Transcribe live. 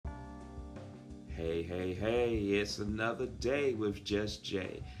Hey, hey, hey, it's another day with Just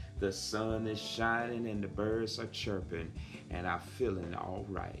Jay. The sun is shining and the birds are chirping, and I'm feeling all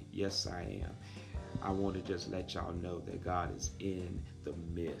right. Yes, I am. I want to just let y'all know that God is in the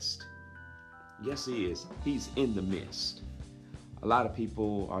midst. Yes, He is. He's in the midst. A lot of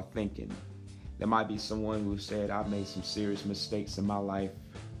people are thinking, there might be someone who said, I've made some serious mistakes in my life.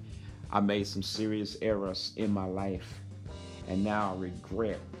 I made some serious errors in my life, and now I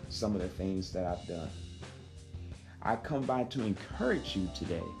regret some of the things that I've done. I come by to encourage you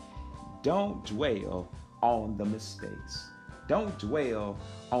today. Don't dwell on the mistakes. Don't dwell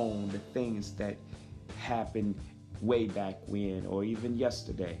on the things that happened way back when or even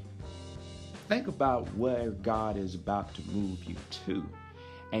yesterday. Think about where God is about to move you to.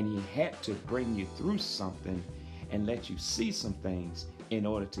 And He had to bring you through something and let you see some things in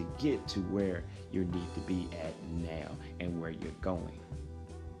order to get to where you need to be at now and where you're going.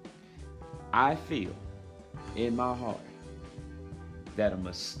 I feel in my heart that a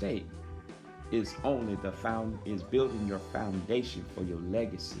mistake is building your foundation for your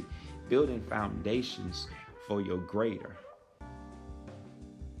legacy, building foundations for your greater.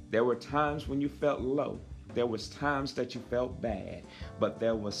 There were times when you felt low. There was times that you felt bad, but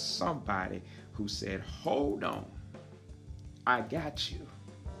there was somebody who said, hold on, I got you.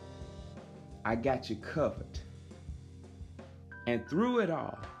 I got you covered. And through it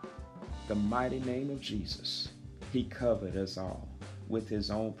all, the mighty name of Jesus, He covered us all with His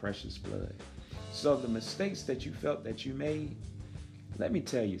own precious blood. So the mistakes that you felt that you made, let me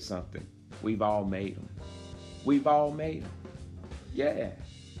tell you something. We've all made them. We've all made them. Yeah,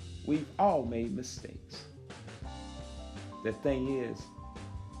 we've all made mistakes. The thing is,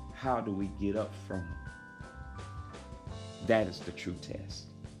 how do we get up from them? That is the true test.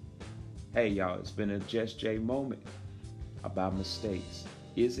 Hey, y'all, it's been a Just Jay moment about mistakes.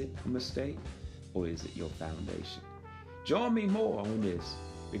 Is it a mistake or is it your foundation? Join me more on this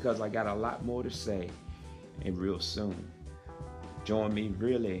because I got a lot more to say and real soon. Join me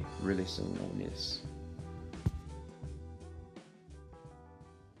really, really soon on this.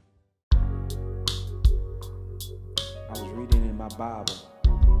 I was reading in my Bible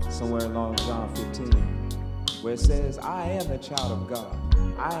somewhere along John 15 where it says, I am the child of God.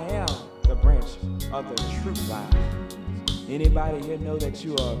 I am the branch of the true vine. Anybody here know that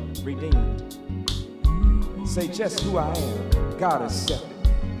you are redeemed? Say just who I am. God accepted.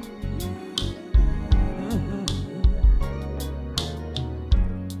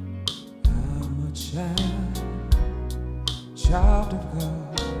 I'm a child of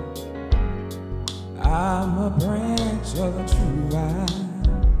God. I'm a branch of the true vine.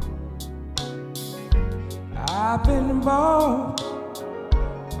 I've been bought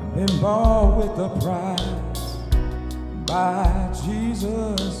with a price by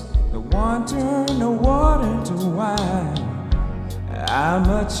Jesus, the one turned the water to wine. I'm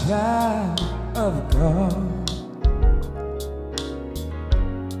a child of God.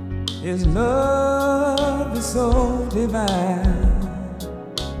 His love is so divine.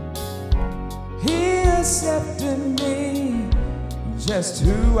 He accepted me just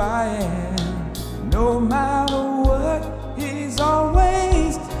who I am. No matter what, He's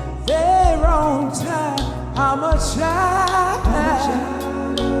always there on time. I'm a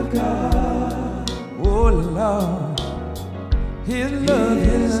child of God. Oh Lord, His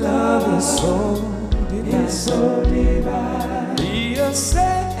love is so divine. He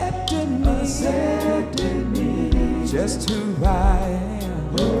accepted me just who I am.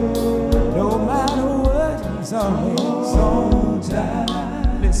 No matter what, He's always on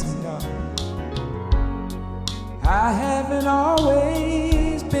time. Listen, y'all, I haven't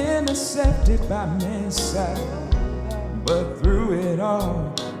always been accepted by man's side, but through it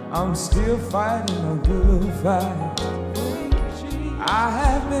all, I'm still fighting a good fight. I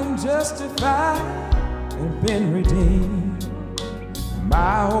have been justified and been redeemed.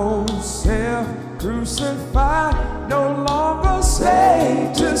 My old self crucified, no longer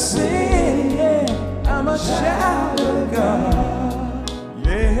slave to sin. Yeah, I'm a child of God.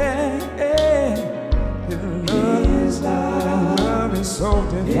 Yeah, His love is so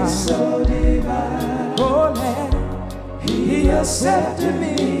divine. It's so divine. Oh, man, He accepted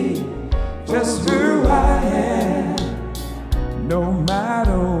me just who I am. No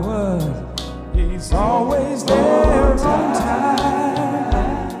matter what, He's always there on time.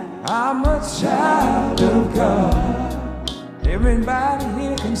 I'm a child of God. Everybody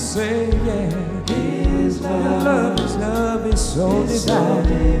here can say, yeah, His love is so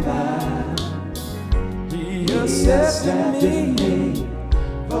divine. He accepted me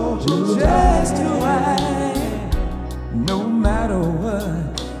for just who I am. No matter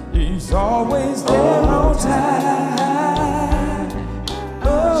what, He's always there.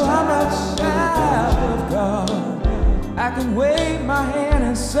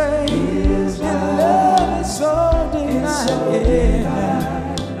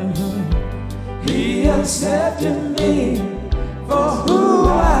 accepted me for who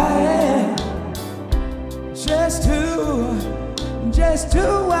I am. Just who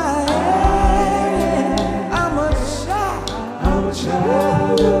I am. I'm a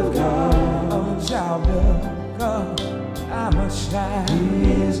child of God. I'm a child of God. I'm a child.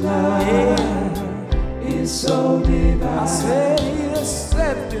 His love is so divine. I said He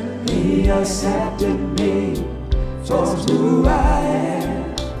accepted me. He accepted me for who I am.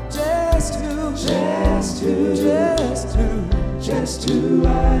 Just who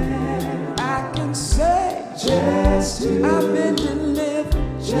I am. I can say just who I've been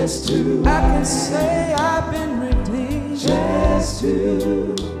delivered. Just who I can say I've been redeemed. Just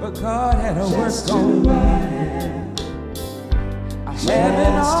who, but God had a work on me. I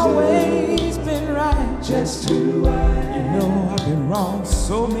haven't always been right. Just who I am. You know I've been wrong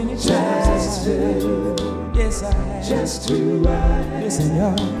so many times. Just who, yes I have. Just who I am. Listen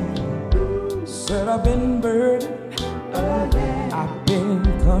y'all, said I've been burdened. I've been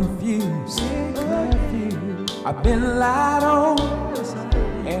confused. I've been lied on,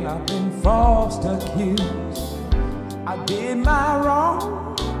 and I've been falsely accused. I did my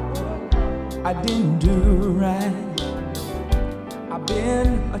wrong, I didn't do right. I've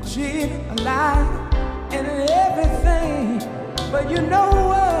been a cheat, a lie, and everything. But you know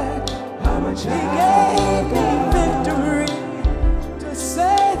what? He gave me victory to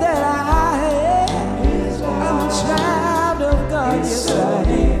say that I am. I'm a child of God. Yes, I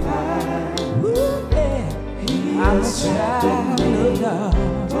am. Woo, yeah. I'm a child of God.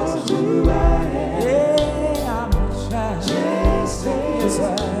 Yeah, I'm a child. Yes, I am.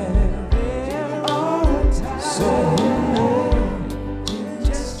 So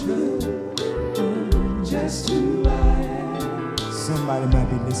just who I am. Somebody might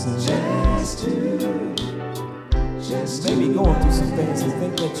be listening. Maybe going through some things and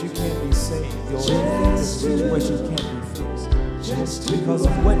think that you can't be saved, or the situation can't be fixed because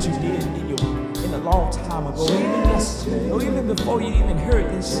of what you did in a long time ago, even yesterday, or even before you even heard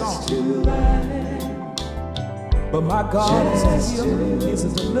this song. But my God is a healer, He's a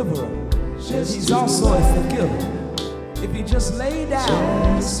deliverer, He's also a forgiver. If you just lay down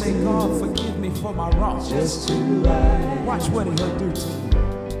and say, God, forgive me for my wrongs, watch what He'll do to you.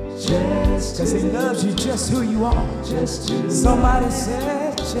 Because He loves you just who you are. Somebody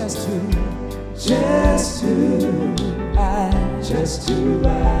said, just who I am. Just who I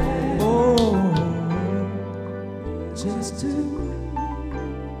am. Oh, just who,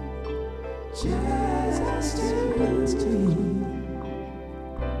 just who,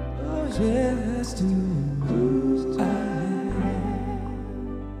 oh, just who I am.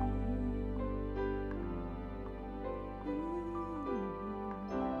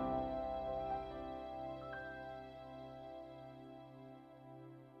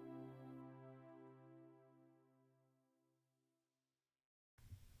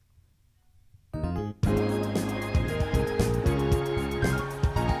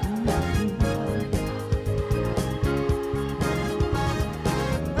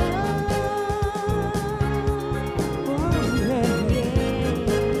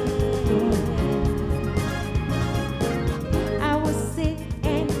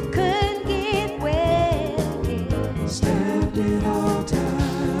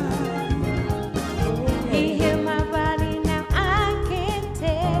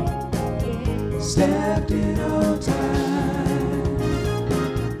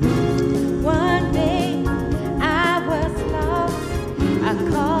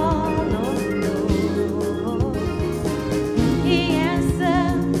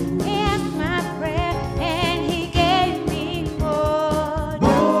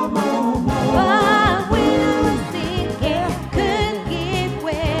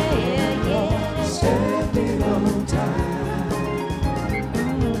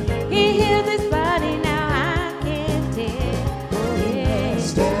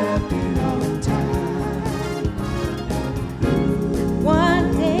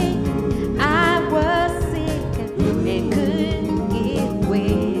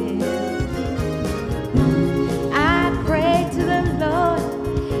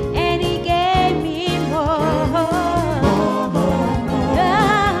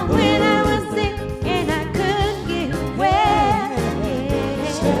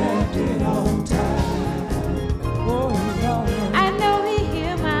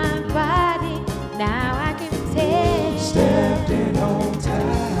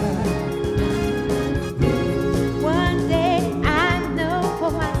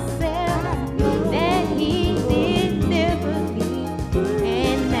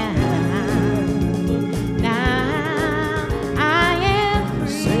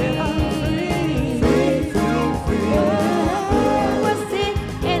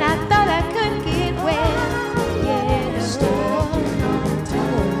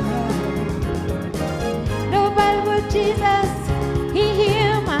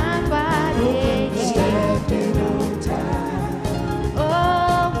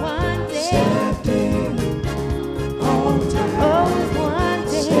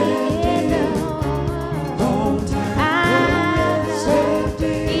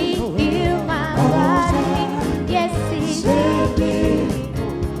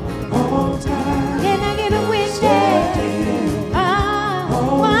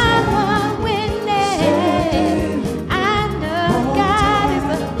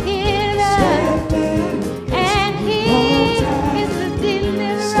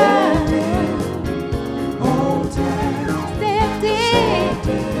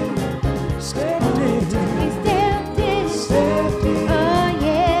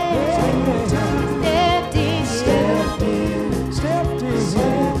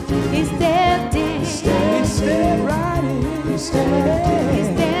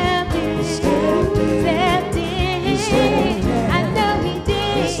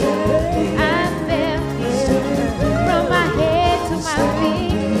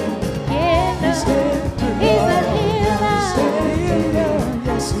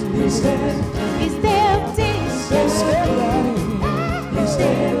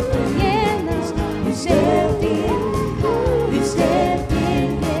 stepped in. Yeah, Lord, He stepped in. He stepped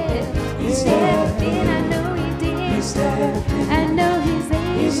in, yeah. He stepped in, I know He did. He stepped in. I know He's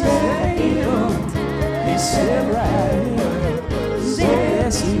able. He stepped in. on time. He stepped right in.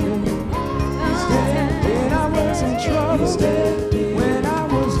 Yes, He did. When I was in trouble, when I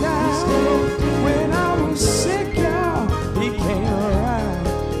was down, when I was sick, y'all, He came around.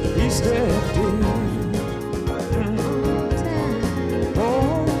 He stepped in.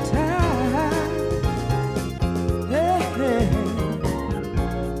 On time. Hey, hey.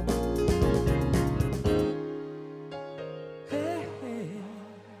 Hey, hey.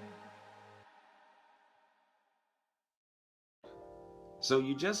 So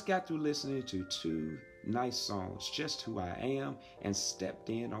you just got through listening to two nice songs, Just Who I Am and Stepped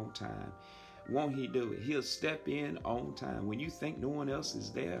In on Time. Won't He do it? He'll step in on time. When you think no one else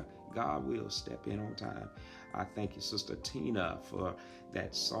is there, God will step in on time. I thank you, Sister Tina, for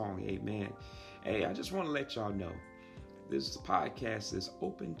that song. Amen. Hey, I just want to let y'all know this podcast is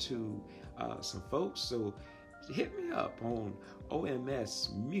open to some folks. So hit me up on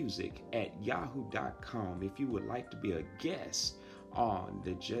omsmusic@yahoo.com if you would like to be a guest on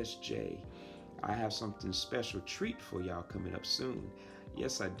the Just Jay. I have something special treat for y'all coming up soon.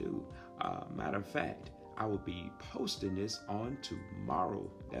 Yes, I do. Matter of fact, I will be posting this on tomorrow.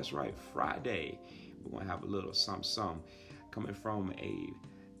 That's right, Friday. We're going to have a little something coming from a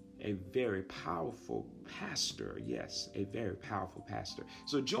very powerful pastor. Yes, a very powerful pastor.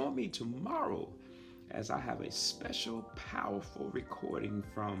 So join me tomorrow as I have a special, powerful recording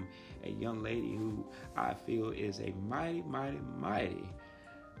from a young lady who I feel is a mighty, mighty, mighty,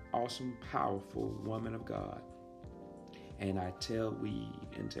 awesome, powerful woman of God. And until we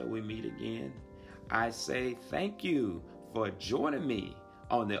meet again, I say thank you for joining me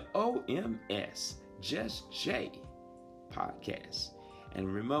on the OMS Just Jay podcast.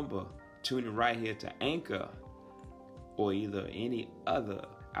 And remember, tune in right here to Anchor or either any other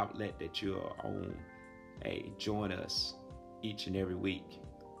outlet that you are on. Hey, join us each and every week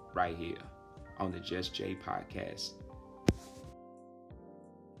right here on the Just Jay podcast.